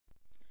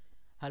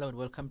Hello and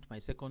welcome to my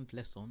second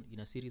lesson in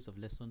a series of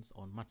lessons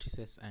on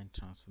matrices and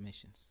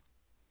transformations.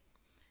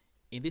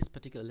 In this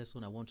particular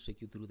lesson, I want to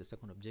take you through the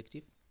second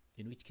objective,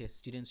 in which case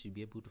students should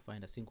be able to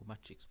find a single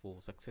matrix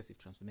for successive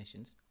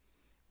transformations.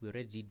 We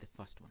already did the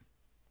first one.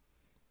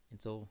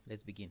 And so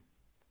let's begin.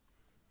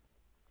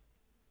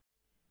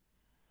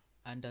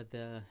 Under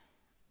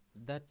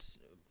that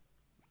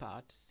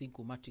part,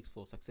 single matrix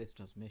for successive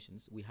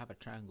transformations, we have a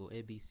triangle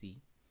ABC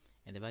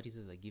and the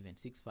vertices are given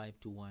 6, 5,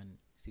 2, 1,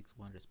 6,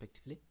 1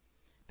 respectively.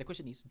 The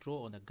question is,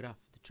 draw on a graph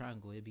the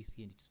triangle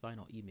ABC and its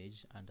final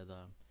image under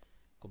the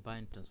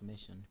combined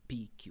transformation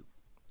PQ.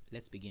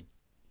 Let's begin.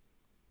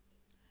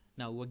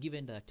 Now we're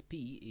given that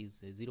P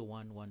is 0,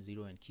 1, 1,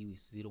 0 and Q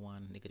is 0,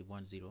 1, negative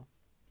 1, 0.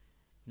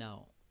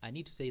 Now I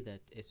need to say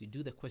that as we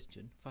do the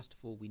question, first of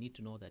all we need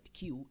to know that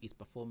Q is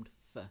performed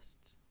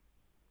first.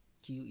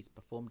 Q is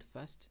performed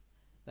first.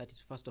 That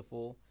is, first of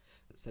all,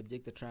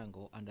 subject the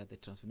triangle under the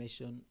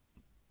transformation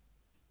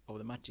of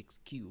the matrix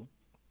Q.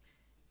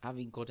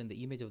 Having gotten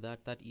the image of that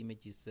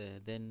image is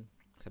then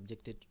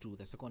subjected to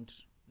the second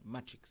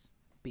matrix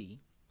P,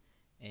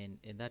 and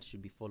that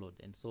should be followed.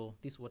 And so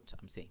this is what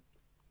I'm saying.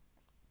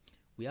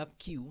 We have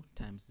Q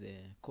times the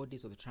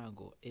coordinates of the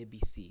triangle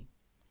ABC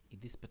in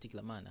this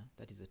particular manner.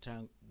 That is the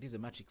triangle. This is the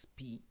matrix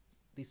P.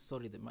 This is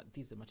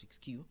the matrix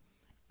Q,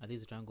 and this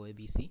is the triangle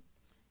ABC.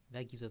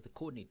 That gives us the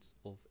coordinates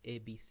of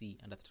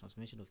ABC under the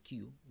transformation of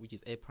Q, which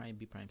is A prime,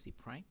 B prime, C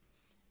prime,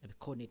 and the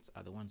coordinates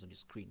are the ones on your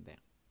screen there.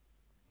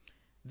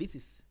 This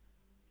is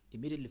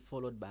immediately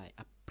followed by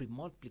a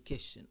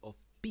premultiplication of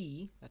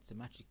P, that's the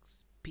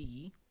matrix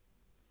P,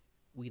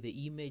 with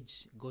the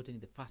image gotten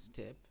in the first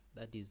step,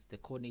 that is the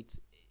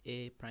coordinates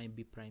A prime,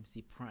 B prime,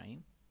 C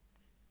prime,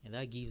 and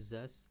that gives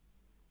us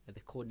the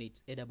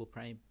coordinates A double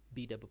prime,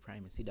 B double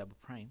prime, and C double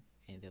prime,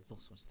 and there are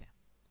those ones there.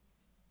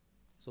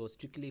 So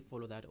strictly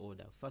follow that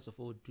order. First of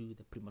all, do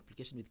the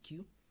premultiplication with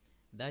Q.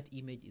 That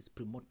image is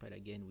premultiplied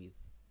again with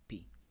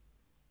P.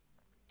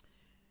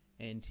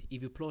 And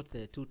if you plot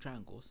the three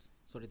triangles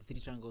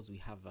we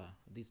have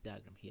this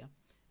diagram here.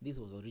 This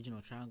was the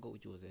original triangle,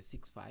 which was a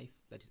 6, 5.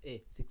 That is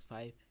A 6,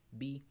 5.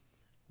 B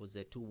was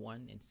a 2,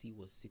 1, and C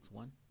was 6,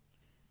 1.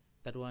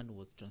 That one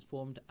was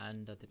transformed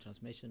under the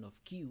transformation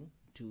of Q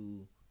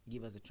to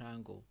give us a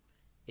triangle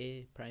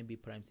A prime, B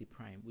prime, C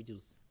prime, which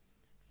was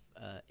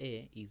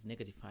A is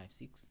negative 5,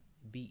 6.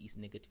 B is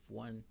negative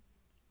 1,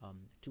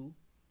 2,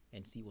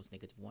 and C was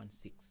negative 1,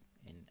 6.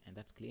 And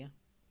that's clear.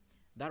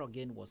 That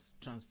again was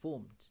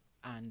transformed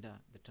under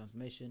the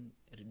transformation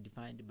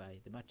defined by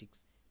the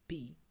matrix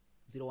P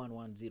 0, 1,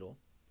 1, 0,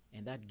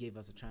 and that gave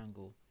us a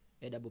triangle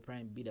A double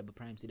prime, B double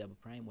prime, C double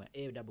prime, where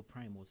A double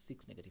prime was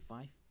 6, negative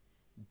 5,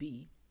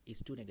 B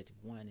is 2, negative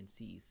 1, and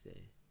C is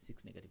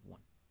 6, negative 1.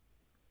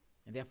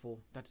 And therefore,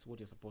 that's what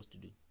you're supposed to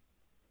do.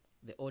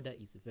 The order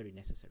is very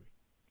necessary.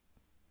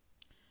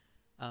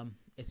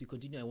 As we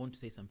continue, I want to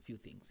say some few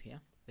things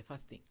here. The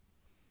first thing,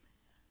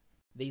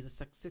 there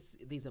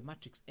is a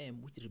matrix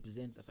M which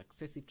represents a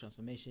successive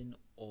transformation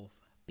of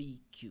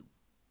PQ,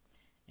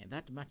 and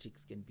that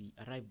matrix can be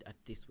arrived at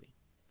this way.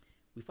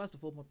 We first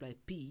of all multiply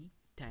P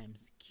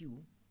times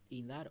Q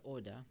in that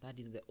order, that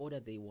is the order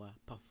they were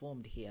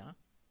performed here,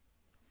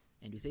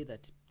 and we say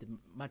that the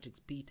matrix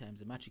P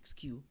times the matrix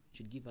Q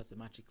should give us a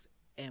matrix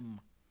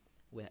M,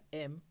 where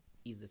M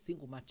is a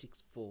single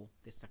matrix for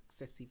the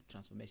successive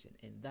transformation,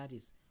 and that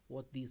is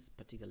what this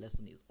particular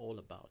lesson is all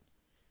about.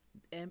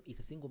 M is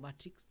a single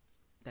matrix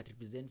that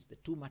represents the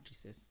two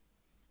matrices,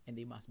 and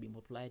they must be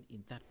multiplied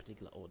in that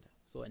particular order.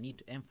 So I need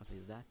to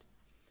emphasize that.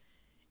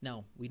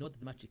 Now we know that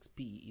the matrix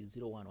P is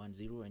 0, 1, 1,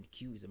 0, and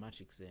Q is a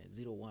matrix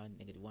 0, 1,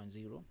 negative 1,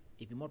 0.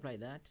 If you multiply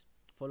that,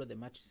 follow the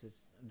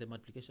matrices, the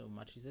multiplication of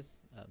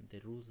matrices, the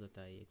rules that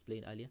I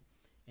explained earlier,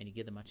 and you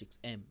get the matrix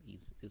M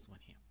is this one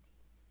here.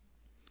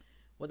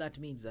 What that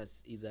means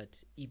is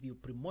that if you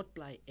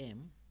pre-multiply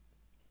M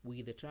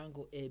with the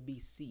triangle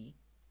ABC,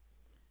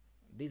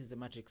 this is the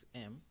matrix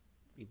M.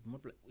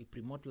 We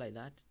pre-multiply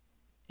that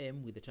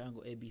M with the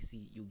triangle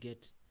ABC, you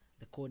get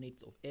the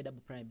coordinates of A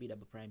double prime, B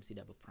double prime, C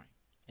double prime,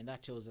 and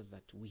that tells us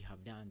that we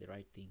have done the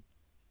right thing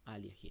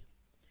earlier here.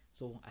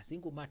 So a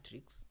single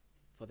matrix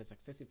for the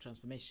successive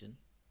transformation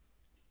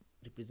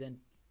representing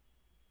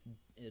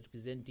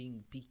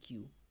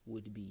PQ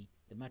would be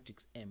the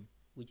matrix M,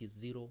 which is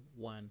 0,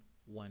 1,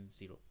 1,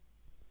 0.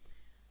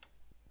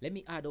 Let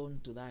me add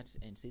on to that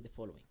and say the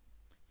following.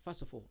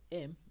 First of all,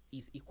 M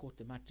is equal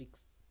to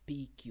matrix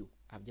PQ.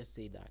 I've just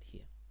said that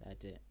here,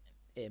 that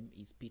M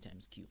is P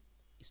times Q.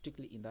 It's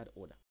strictly in that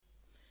order.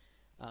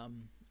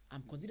 I'm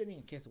considering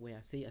a case where,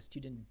 say, a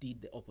student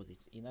did the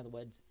opposite. In other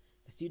words,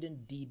 the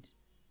student did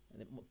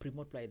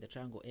pre-multiply the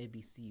triangle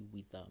ABC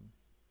with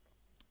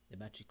the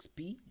matrix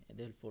P, and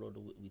then followed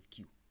with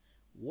Q.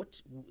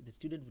 What the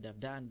student would have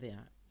done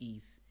there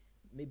is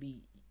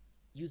maybe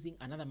using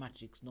another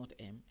matrix, not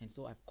M, and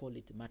so I've called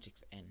it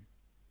matrix N.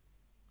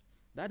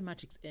 That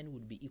matrix N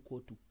would be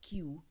equal to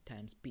Q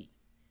times P.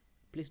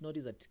 Please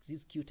notice that this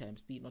is Q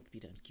times P, not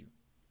P times Q.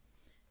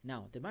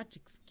 Now, the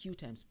matrix Q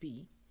times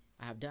P,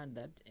 I have done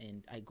that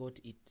and I got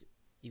it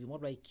If you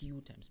multiply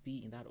Q times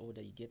P in that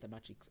order, you get the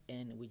matrix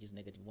N, which is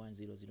negative 1,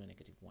 0, 0,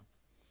 negative 1.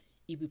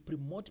 If we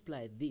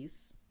pre-multiply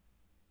this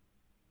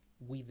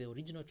with the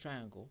original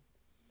triangle,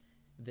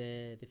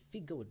 the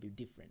figure would be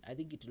different. I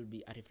think it will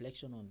be a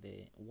reflection on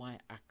the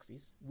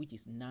y-axis, which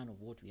is none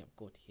of what we have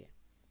got here.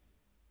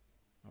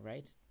 All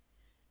right,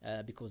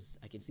 because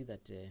I can see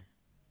that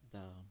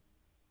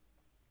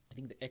I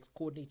think the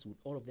x-coordinates would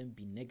all of them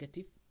be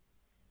negative,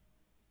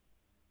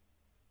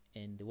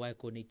 and the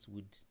y-coordinates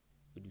would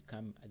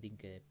become, I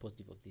think,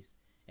 positive of this,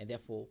 and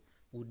therefore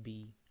would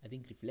be, I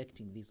think,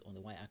 reflecting this on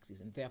the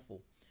y-axis, and therefore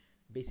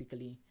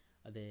basically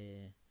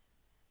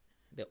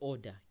the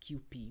order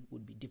QP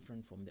would be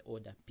different from the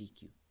order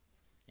PQ,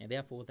 and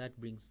therefore that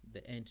brings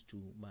the end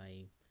to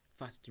my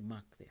first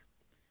remark there.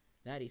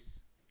 That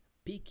is,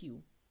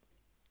 PQ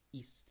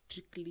is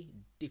strictly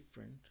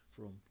different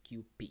from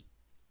QP,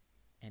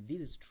 and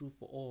this is true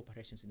for all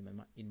operations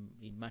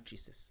in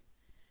matrices,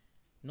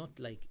 not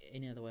like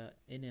any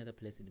other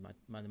place in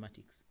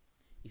mathematics.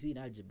 You see, in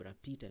algebra,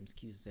 P times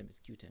Q is the same as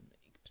Q times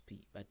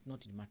P, but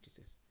not in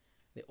matrices.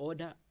 The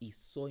order is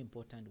so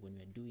important when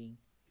we are doing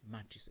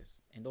matrices,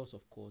 and also,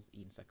 of course,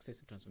 in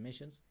successive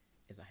transformations,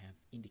 as I have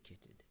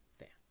indicated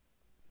there.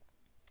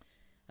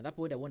 At that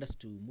point, I want us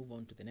to move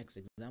on to the next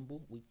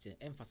example, which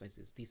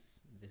emphasizes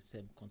the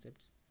same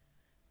concepts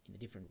in a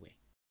different way.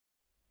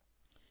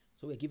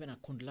 So we're given a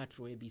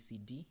quadrilateral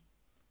ABCD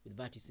with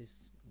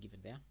vertices given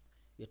there.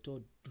 We are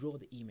told draw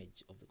the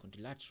image of the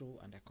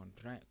quadrilateral under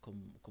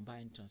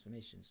combined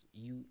transformations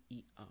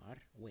UER,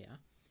 where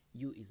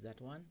U is that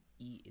one,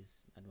 E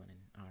is that one,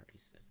 and R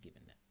is as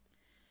given there.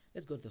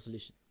 Let's go to the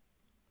solution.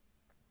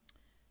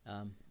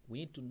 We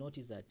need to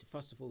notice that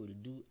first of all, we'll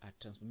do a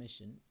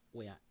transformation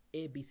where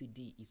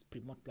ABCD is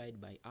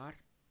pre-multiplied by R.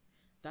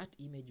 That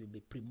image will be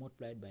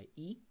pre-multiplied by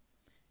E.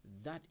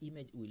 That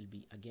image will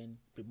be again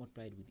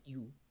pre-multiplied with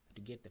U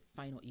to get the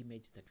final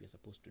image that we are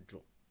supposed to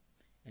draw.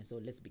 And so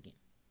let's begin.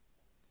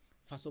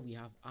 First of all, we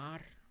have R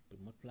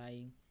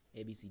pre-multiplying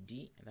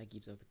ABCD, and that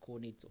gives us the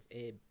coordinates of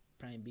A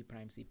prime, B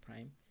prime, C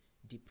prime,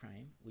 D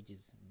prime, which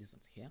is this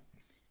one here.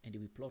 And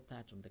if we plot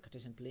that on the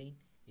Cartesian plane,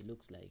 it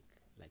looks like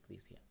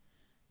this here.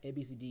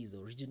 ABCD is the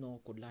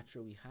original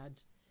quadrilateral we had.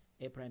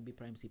 A prime, B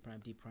prime, C prime,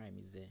 D prime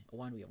is the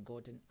one we have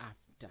gotten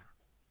after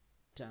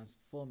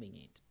transforming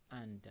it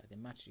under the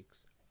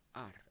matrix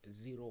R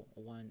 0,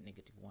 1,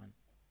 negative 1,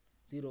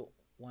 0,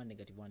 1,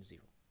 negative 1,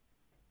 0.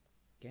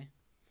 Okay.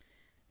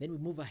 Then we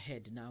move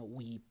ahead. Now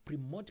we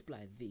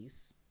pre-multiply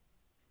this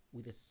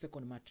with the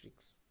second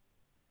matrix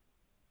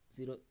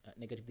 0,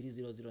 negative 3,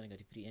 0, 0,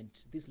 negative 3, and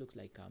this looks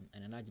like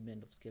an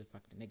enlargement of scale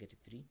factor negative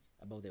 3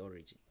 above the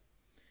origin.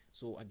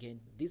 So again,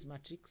 this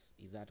matrix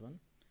is that one,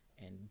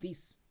 and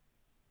this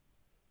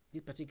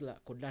particular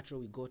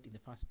quadrilateral we got in the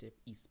first step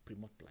is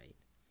pre-multiplied.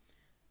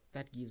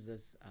 That gives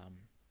us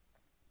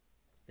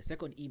the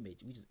second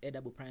image, which is A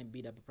double prime,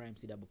 B double prime,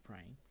 C double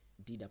prime,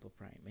 D double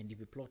prime. And if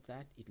we plot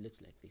that, it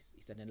looks like this.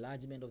 It's an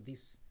enlargement of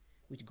this,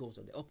 which goes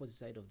on the opposite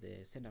side of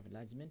the center of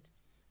enlargement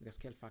with a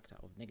scale factor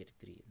of negative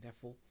 3.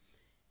 Therefore,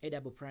 A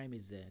double prime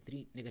is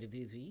negative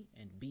 3, 3,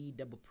 and B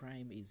double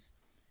prime is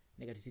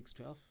negative 6,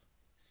 12.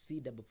 C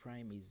double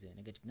prime is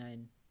negative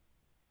 9,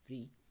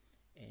 3,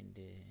 and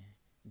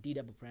D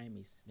double prime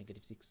is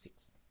negative 6,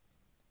 6.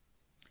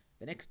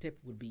 The next step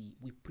would be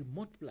we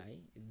pre-multiply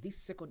this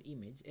second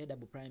image, A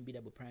double prime, B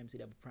double prime, C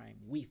double prime,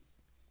 with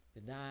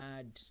the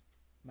third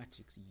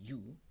matrix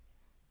U,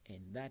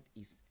 and that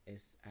is,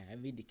 as I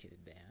have indicated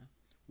there,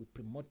 we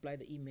pre-multiply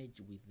the image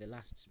with the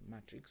last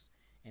matrix,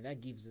 and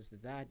that gives us the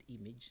third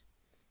image,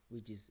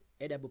 which is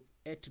A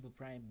triple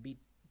prime, B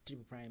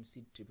triple prime,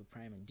 C triple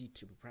prime, and D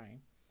triple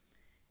prime.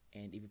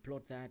 And if you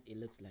plot that, it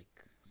looks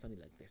like something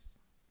like this.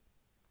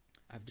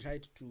 I've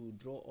tried to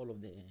draw all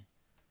of the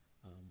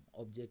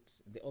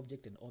objects, the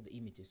object and all the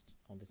images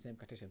on the same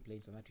Cartesian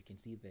plane, so that we can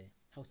see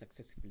how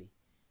successively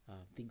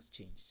things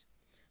changed.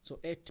 So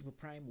A triple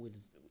prime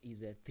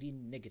is 3,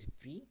 negative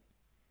 3.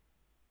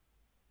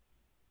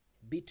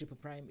 B triple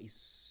prime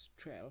is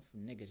 12,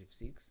 negative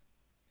 6.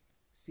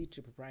 C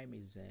triple prime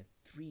is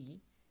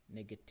 3,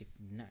 negative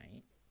 9,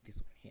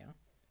 this one here.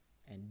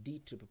 And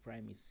D triple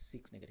prime is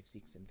 6, negative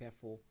 6. And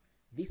therefore,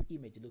 this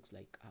image looks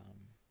like,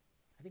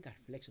 I think, a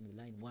reflection of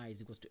the line y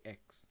is equals to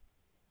x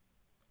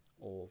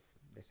of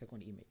the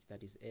second image.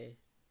 That is A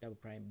double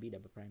prime, B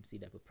double prime, C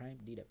double prime,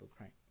 D double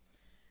prime.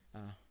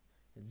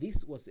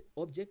 This was the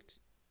object.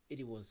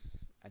 It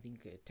was, I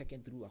think,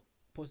 taken through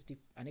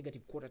a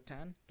negative quarter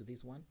turn to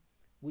this one,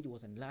 which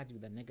was enlarged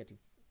with a negative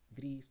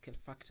 3 scale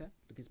factor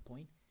to this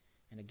point.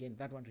 And again,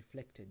 that one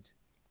reflected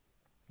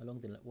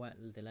along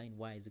the line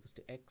y is equals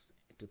to x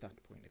to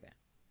that point there.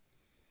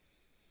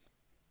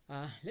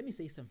 Let me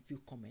say some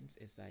few comments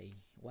as I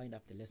wind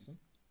up the lesson.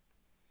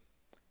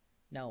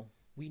 Now,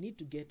 we need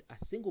to get a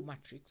single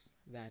matrix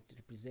that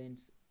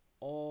represents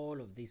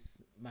all of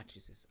these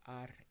matrices,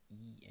 R,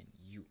 E, and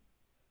U.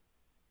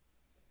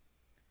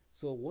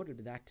 So what would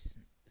be that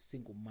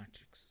single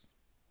matrix?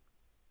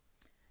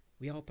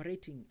 We are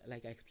operating,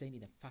 like I explained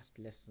in the first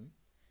lesson.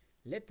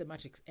 Let the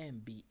matrix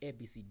M be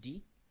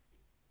ABCD,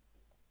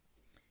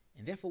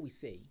 And therefore we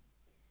say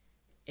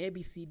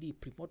ABCD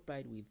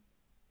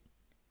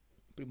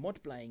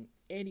pre-multiplying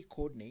any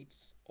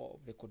coordinates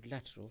of the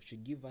quadrilateral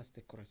should give us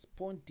the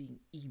corresponding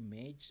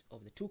image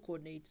of the two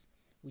coordinates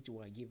which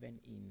were given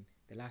in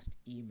the last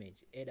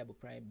image, A double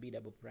prime, B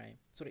double prime,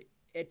 sorry,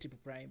 A triple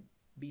prime,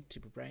 B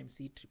triple prime,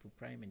 C triple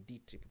prime, and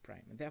D triple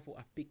prime. And therefore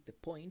I've picked the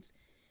points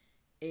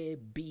A,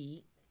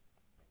 B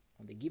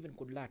on the given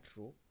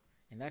quadrilateral,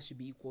 and that should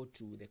be equal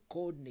to the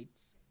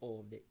coordinates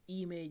of the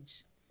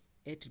image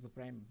A triple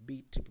prime,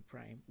 B triple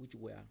prime, which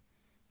were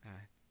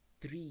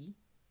 3,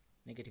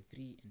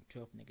 -3, and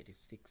 12,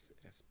 -6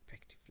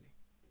 respectively.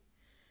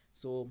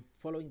 So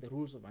following the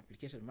rules of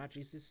multiplication of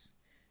matrices,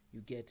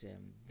 you get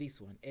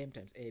this one, M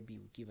times AB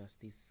will give us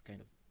this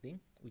kind of thing,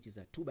 which is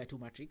a 2 by 2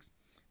 matrix.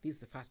 This is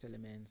the first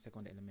element,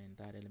 second element,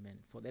 third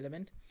element, fourth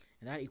element,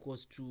 and that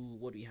equals to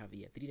what we have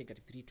here, 3,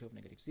 -3, 12,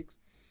 -6.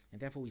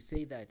 And therefore we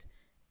say that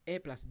A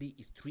plus B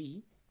is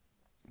 3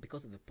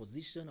 because of the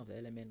position of the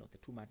element of the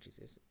two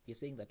matrices. We're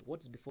saying that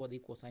what's before the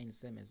equal sign is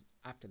same as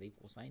after the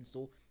equal sign.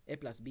 So A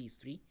plus B is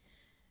 3.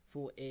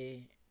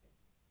 4A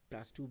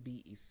plus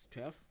 2B is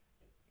 12.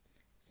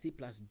 C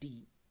plus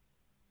D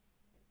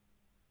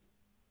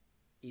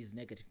is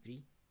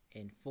 -3.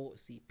 And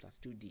 4C plus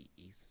 2D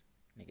is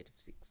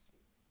 -6.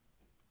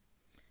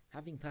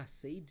 Having thus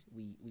said,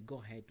 we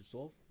go ahead to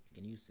solve. You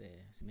can use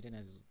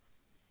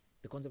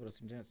the concept of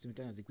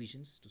simultaneous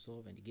equations to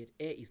solve, and you get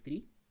A is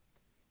 3,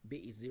 B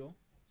is 0,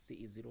 C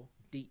is 0,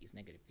 D is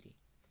 -3.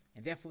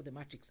 And therefore the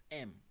matrix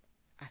M,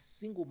 a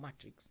single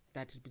matrix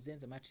that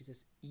represents the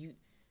matrices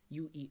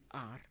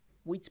UER,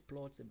 which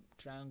plots a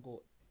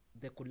triangle,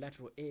 the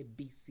quadrilateral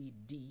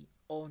ABCD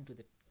onto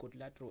the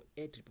quadrilateral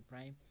A triple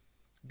prime,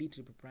 B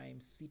triple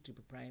prime, C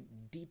triple prime,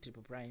 D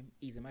triple prime,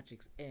 is a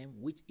matrix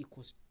M which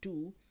equals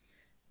to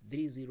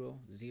 3,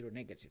 0, 0,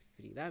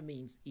 -3. That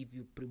means if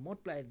you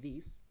pre-multiply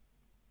this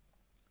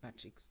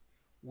matrix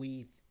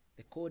with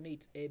the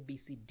coordinates A, B,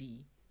 C,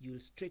 D, you'll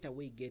straight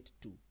away get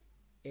to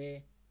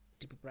A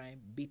triple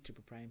prime, B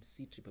triple prime,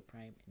 C triple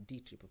prime, D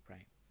triple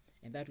prime.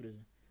 And that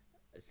will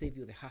save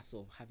you the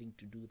hassle of having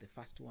to do the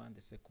first one,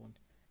 the second,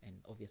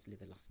 and obviously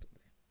the last of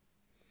them.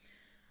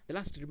 The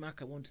last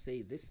remark I want to say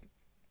is this,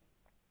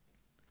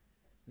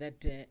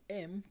 that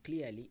M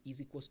clearly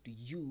is equals to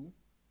U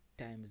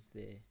times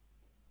the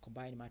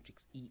combined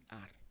matrix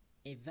ER.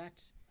 And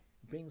that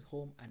brings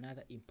home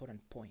another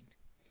important point.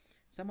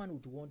 Someone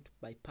would want to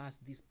bypass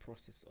this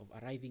process of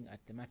arriving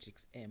at the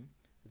matrix M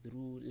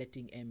through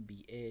letting M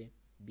be A,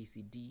 B,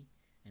 C, D,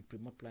 and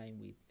pre-multiplying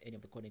with any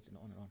of the coordinates and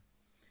on and on.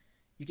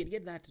 You can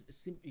get that.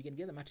 You can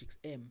get the matrix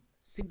M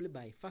simply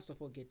by first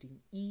of all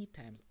getting E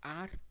times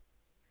R,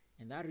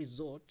 and that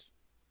result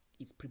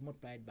is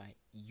pre-multiplied by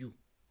U.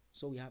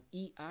 So we have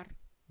ER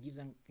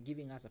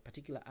giving us a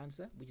particular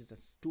answer, which is a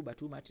 2 by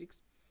 2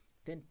 matrix.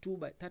 Then 2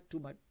 by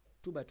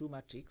 2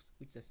 matrix,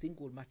 which is a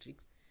single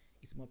matrix,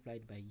 is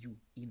multiplied by U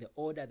in the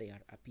order they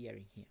are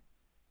appearing here.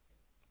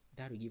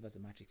 That will give us a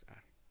matrix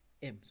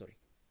M.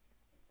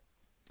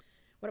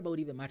 What about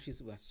if the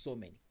matrices were so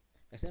many?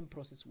 The same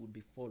process would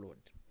be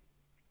followed.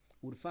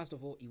 Would first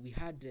of all, if we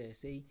had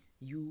say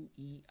U,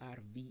 E, R,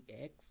 V,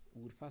 X,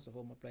 we would first of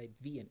all multiply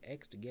V and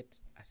X to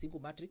get a single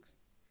matrix.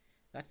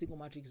 That single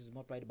matrix is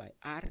multiplied by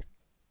R.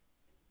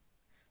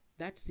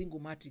 That single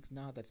matrix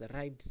now that's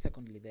arrived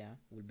secondly there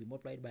will be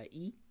multiplied by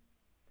E.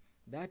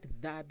 That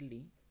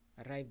thirdly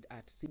arrived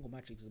at single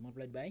matrix is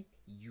multiplied by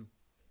U,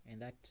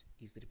 and that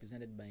is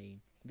represented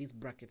by these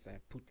brackets I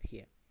put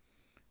here.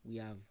 We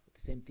have the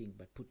same thing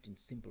but put in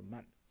simple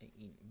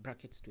in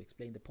brackets to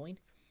explain the point.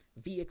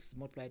 Vx is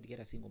multiplied to get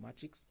a single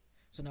matrix,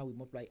 so now we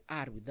multiply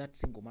R with that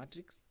single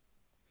matrix.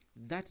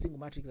 That single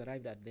matrix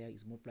arrived at there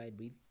is multiplied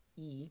with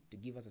E to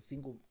give us a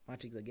single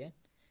matrix again,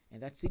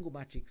 and that single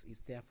matrix is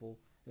therefore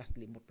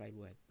lastly multiplied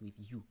with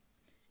U,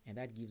 and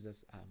that gives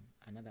us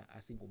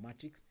a single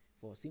matrix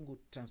for a single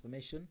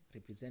transformation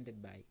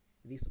represented by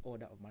this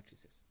order of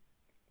matrices.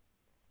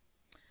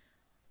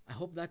 I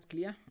hope that's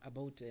clear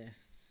about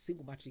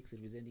single matrix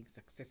representing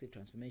successive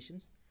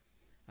transformations.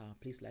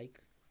 Please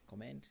like,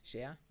 comment,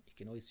 share. You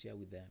can always share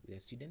with the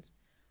students.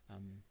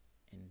 And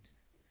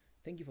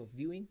thank you for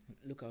viewing.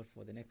 Look out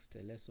for the next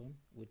lesson,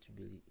 which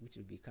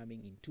will be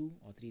coming in 2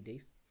 or 3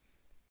 days.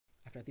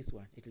 After this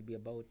one, it will be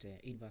about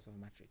inverse of a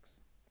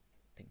matrix.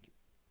 Thank you.